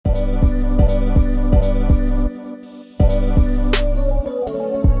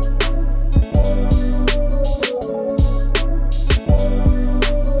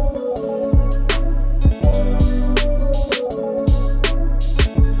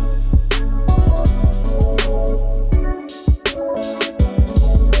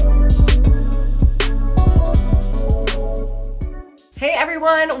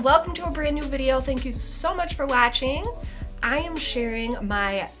everyone, welcome to a brand new video. Thank you so much for watching. I am sharing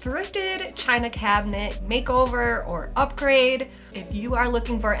my thrifted china cabinet makeover or upgrade. If you are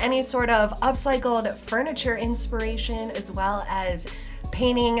looking for any sort of upcycled furniture inspiration as well as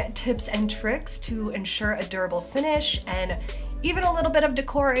painting tips and tricks to ensure a durable finish and even a little bit of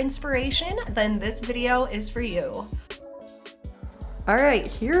decor inspiration, then this video is for you. All right,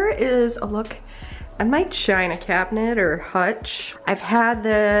 here is a look at my china cabinet or hutch. I've had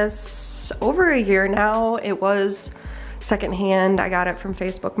this over a year now. It was secondhand. I got it from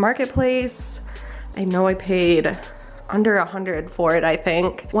Facebook Marketplace. I know I paid under $100 for it, I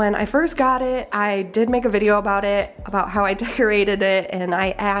think. When I first got it, I did make a video about it, about how I decorated it, and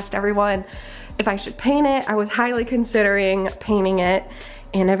I asked everyone if I should paint it. I was highly considering painting it,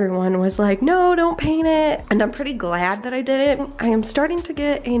 and everyone was like, no, don't paint it. And I'm pretty glad that I didn't. I am starting to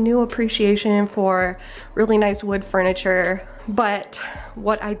get a new appreciation for really nice wood furniture, but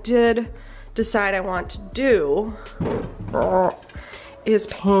what I did decide I want to do is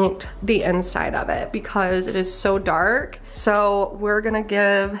paint the inside of it because it is so dark. So we're gonna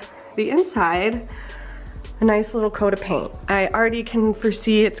give the inside a nice little coat of paint. I already can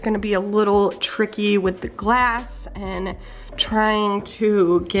foresee it's gonna be a little tricky with the glass and trying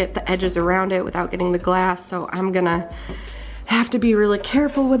to get the edges around it without getting the glass, so I'm gonna have to be really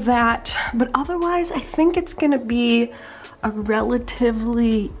careful with that. But otherwise, I think it's gonna be a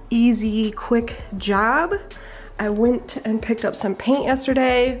relatively easy, quick job. I went and picked up some paint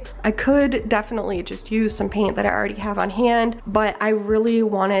yesterday. I could definitely just use some paint that I already have on hand, but I really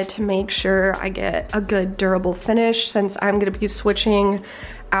wanted to make sure I get a good durable finish since I'm gonna be switching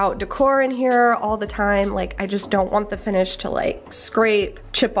out decor in here all the time. Like, I just don't want the finish to like scrape,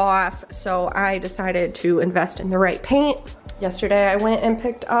 chip off, so I decided to invest in the right paint. Yesterday I went and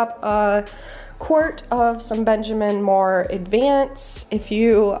picked up a quart of some Benjamin Moor Advance. If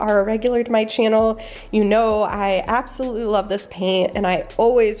you are a regular to my channel, you know I absolutely love this paint and I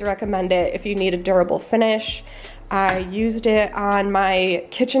always recommend it if you need a durable finish. I used it on my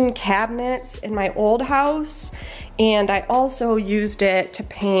kitchen cabinets in my old house, and I also used it to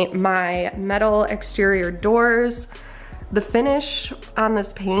paint my metal exterior doors. The finish on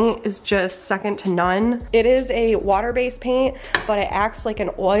this paint is just second to none. It is a water-based paint, but it acts like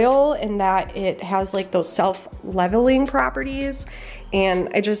an oil in that it has like those self-leveling properties, and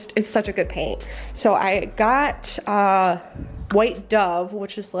it's such a good paint. So I got White Dove,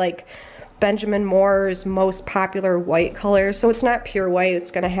 which is like Benjamin Moor's most popular white color. So it's not pure white,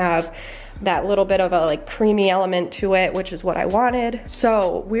 it's gonna have that little bit of a like creamy element to it, which is what I wanted.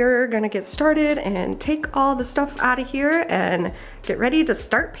 So we're gonna get started and take all the stuff out of here and get ready to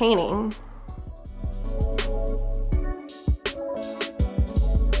start painting.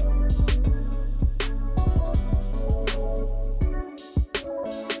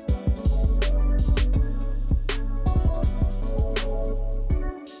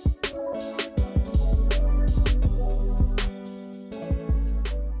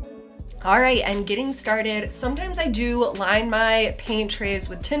 All right, and getting started, sometimes I do line my paint trays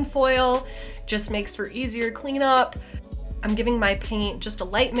with tin foil, just makes for easier cleanup. I'm giving my paint just a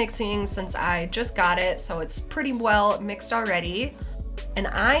light mixing since I just got it, so it's pretty well mixed already. And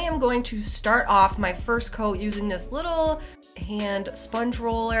I am going to start off my first coat using this little hand sponge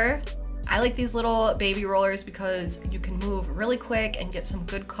roller. I like these little baby rollers because you can move really quick and get some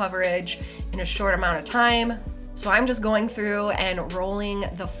good coverage in a short amount of time. So I'm just going through and rolling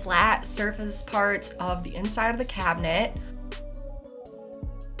the flat surface parts of the inside of the cabinet.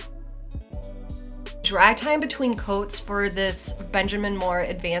 Dry time between coats for this Benjamin Moor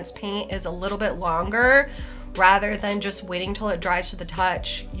Advance paint is a little bit longer. Rather than just waiting till it dries to the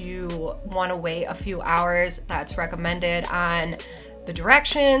touch, you want to wait a few hours. That's recommended on the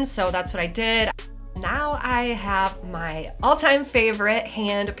directions, so that's what I did. Now I have my all-time favorite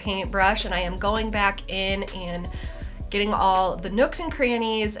hand paintbrush, and I am going back in and getting all the nooks and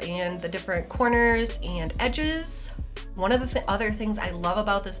crannies and the different corners and edges. One of the other things I love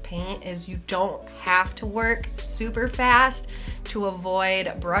about this paint is you don't have to work super fast to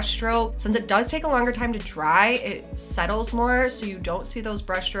avoid brush stroke. Since it does take a longer time to dry, it settles more so you don't see those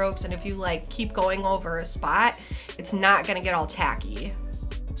brush strokes, and if you like keep going over a spot, it's not gonna get all tacky.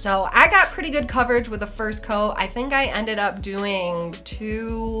 So I got pretty good coverage with the first coat. I think I ended up doing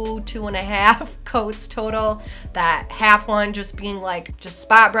two and a half coats total. That half one just being like just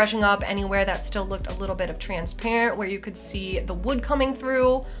spot brushing up anywhere that still looked a little bit of transparent where you could see the wood coming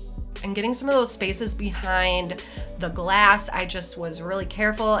through. And getting some of those spaces behind the glass, I just was really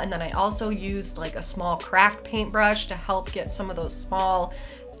careful. And then I also used like a small craft paintbrush to help get some of those small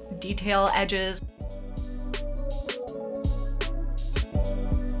detail edges.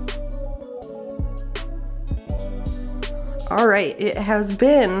 All right, it has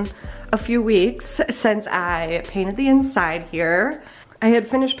been a few weeks since I painted the inside here. I had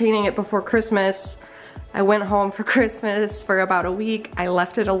finished painting it before Christmas. I went home for Christmas for about a week. I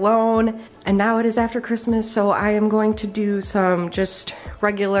left it alone, and now it is after Christmas, so I am going to do some just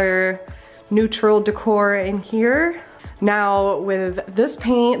regular neutral decor in here. Now with this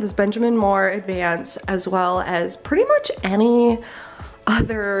paint, this Benjamin Moor Advance, as well as pretty much any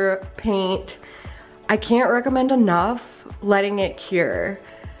other paint, I can't recommend enough letting it cure.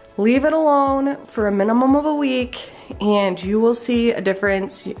 Leave it alone for a minimum of a week and you will see a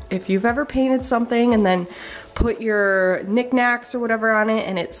difference. If you've ever painted something and then put your knickknacks or whatever on it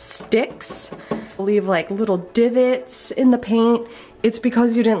and it sticks, leave like little divots in the paint, it's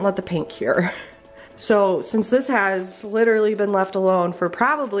because you didn't let the paint cure. So since this has literally been left alone for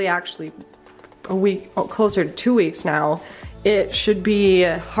probably actually a week, closer to 2 weeks now, it should be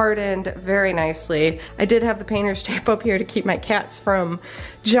hardened very nicely. I did have the painter's tape up here to keep my cats from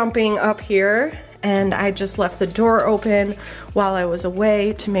jumping up here, and I just left the door open while I was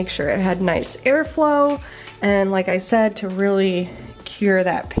away to make sure it had nice airflow, and like I said, to really cure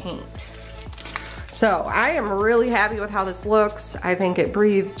that paint. So I am really happy with how this looks. I think it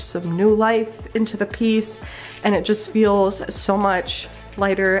breathed some new life into the piece, and it just feels so much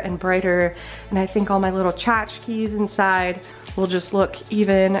lighter and brighter, and I think all my little tchotchkes inside will just look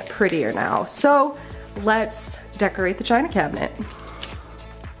even prettier now. So let's decorate the china cabinet.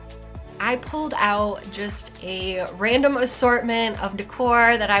 I pulled out just a random assortment of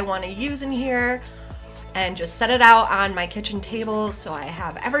decor that I want to use in here and just set it out on my kitchen table so I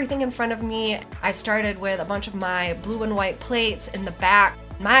have everything in front of me. I started with a bunch of my blue and white plates in the back.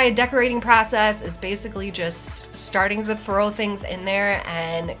 My decorating process is basically just starting to throw things in there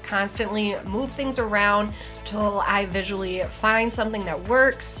and constantly move things around till I visually find something that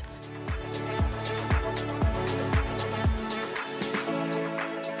works.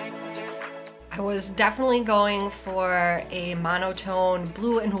 I was definitely going for a monotone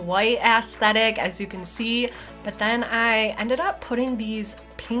blue and white aesthetic, as you can see, but then I ended up putting these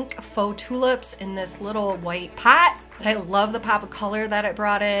pink faux tulips in this little white pot. And I love the pop of color that it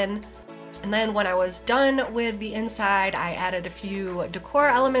brought in. And then when I was done with the inside, I added a few decor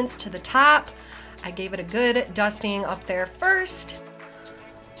elements to the top. I gave it a good dusting up there first.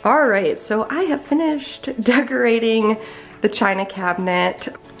 All right, so I have finished decorating the china cabinet.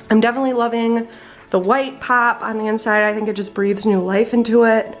 I'm definitely loving the white pop on the inside. I think it just breathes new life into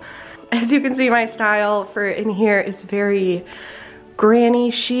it. As you can see, my style for in here is very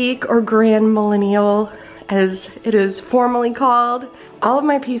granny chic, or grand millennial, as it is formally called. All of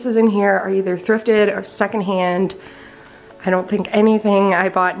my pieces in here are either thrifted or secondhand. I don't think anything I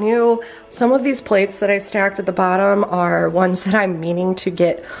bought new. Some of these plates that I stacked at the bottom are ones that I'm meaning to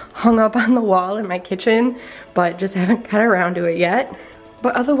get hung up on the wall in my kitchen, but just haven't got around to it yet.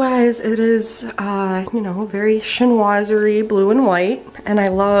 But otherwise, it is, you know, very chinoiserie blue and white. And I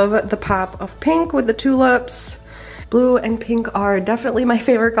love the pop of pink with the tulips. Blue and pink are definitely my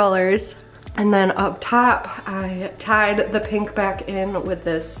favorite colors. And then up top, I tied the pink back in with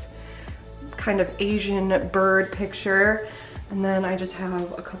this kind of Asian bird picture. And then I just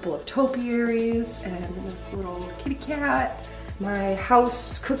have a couple of topiaries and this little kitty cat, my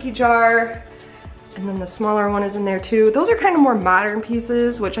house cookie jar, and then the smaller one is in there too. Those are kind of more modern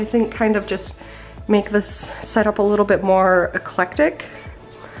pieces, which I think kind of just make this setup a little bit more eclectic.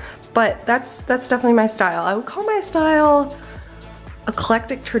 But that's definitely my style. I would call my style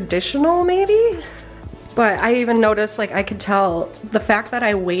eclectic traditional, maybe? But I even noticed, like, I could tell the fact that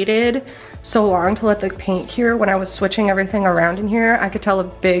I waited so long to let the paint cure when I was switching everything around in here, I could tell a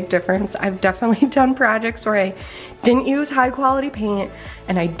big difference. I've definitely done projects where I didn't use high quality paint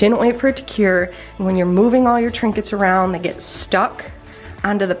and I didn't wait for it to cure. And when you're moving all your trinkets around, they get stuck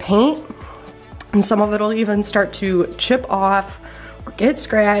onto the paint. And some of it will even start to chip off or get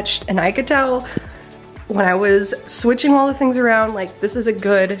scratched. And I could tell when I was switching all the things around, like, this is a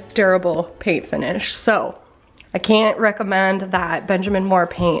good, durable paint finish. So I can't recommend that Benjamin Moor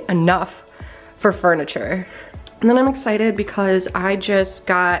paint enough for furniture. And then I'm excited because I just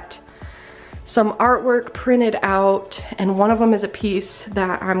got some artwork printed out, and one of them is a piece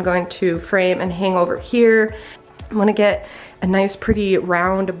that I'm going to frame and hang over here. I'm gonna get a nice pretty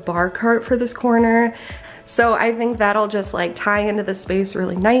round bar cart for this corner. So I think that'll just like tie into the space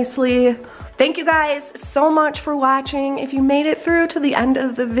really nicely. Thank you guys so much for watching. If you made it through to the end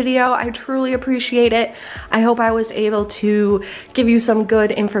of the video, I truly appreciate it. I hope I was able to give you some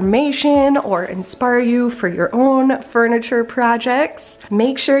good information or inspire you for your own furniture projects.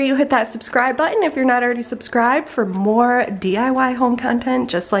 Make sure you hit that subscribe button if you're not already subscribed for more DIY home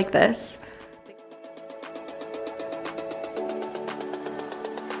content just like this.